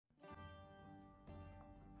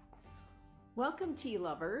Welcome, tea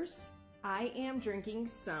lovers. I am drinking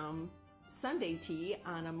some Sunday tea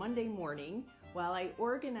on a Monday morning while I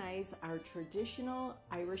organize our traditional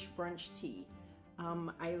Irish brunch tea.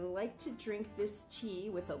 I like to drink this tea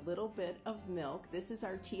with a little bit of milk. This is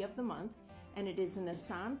our tea of the month, and it is an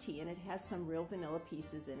Assam tea, and it has some real vanilla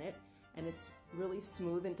pieces in it, and it's really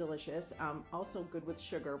smooth and delicious. Also good with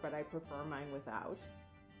sugar, but I prefer mine without.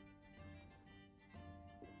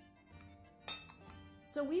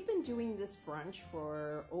 So we've been doing this brunch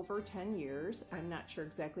for over 10 years. I'm not sure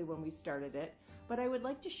exactly when we started it, but I would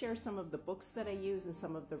like to share some of the books that I use and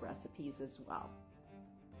some of the recipes as well.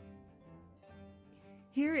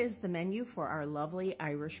 Here is the menu for our lovely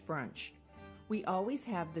Irish brunch. We always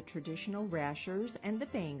have the traditional rashers and the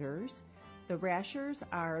bangers. The rashers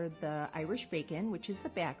are the Irish bacon, which is the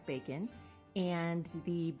back bacon, and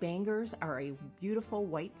the bangers are a beautiful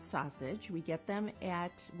white sausage. We get them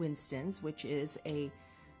at Winston's, which is a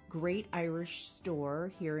great Irish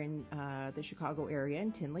store here in the Chicago area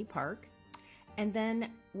in Tinley Park. And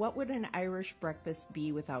then what would an Irish breakfast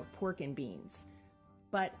be without pork and beans?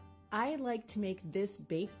 But I like to make this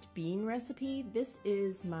baked bean recipe. This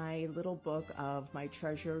is my little book of my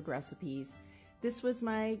treasured recipes. This was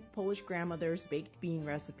my Polish grandmother's baked bean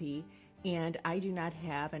recipe, and I do not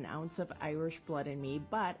have an ounce of Irish blood in me,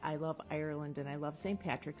 but I love Ireland and I love St.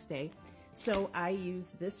 Patrick's Day. So I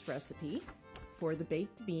use this recipe for the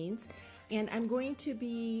baked beans, and I'm going to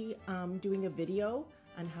be doing a video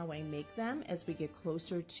on how I make them as we get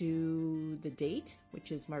closer to the date,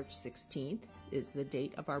 which is March 16th is the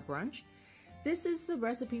date of our brunch. This is the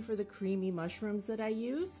recipe for the creamy mushrooms that I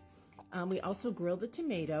use. We also grill the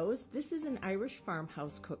tomatoes. This is an Irish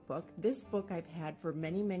farmhouse cookbook. This book I've had for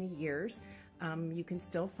many, many years. You can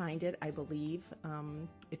still find it, I believe.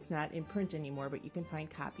 It's not in print anymore, but you can find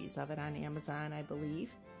copies of it on Amazon, I believe.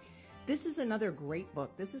 This is another great book.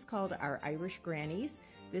 This is called Our Irish Grannies.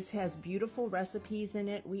 This has beautiful recipes in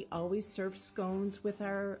it. We always serve scones with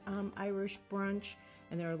our Irish brunch,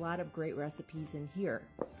 and there are a lot of great recipes in here.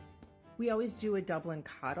 We always do a Dublin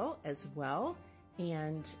coddle as well.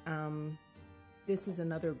 And this is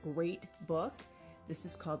another great book. This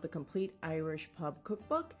is called The Complete Irish Pub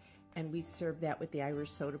Cookbook, and we serve that with the Irish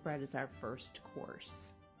soda bread as our first course.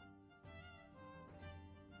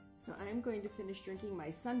 So I'm going to finish drinking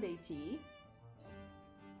my Sunday tea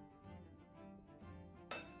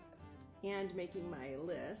and making my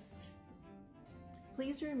list.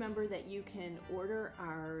 Please remember that you can order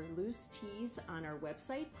our loose teas on our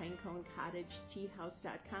website,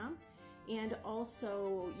 pineconecottageteahouse.com. And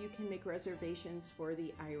also you can make reservations for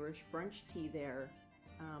the Irish brunch tea there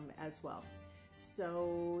as well.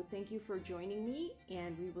 So thank you for joining me,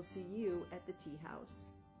 and we will see you at the tea house.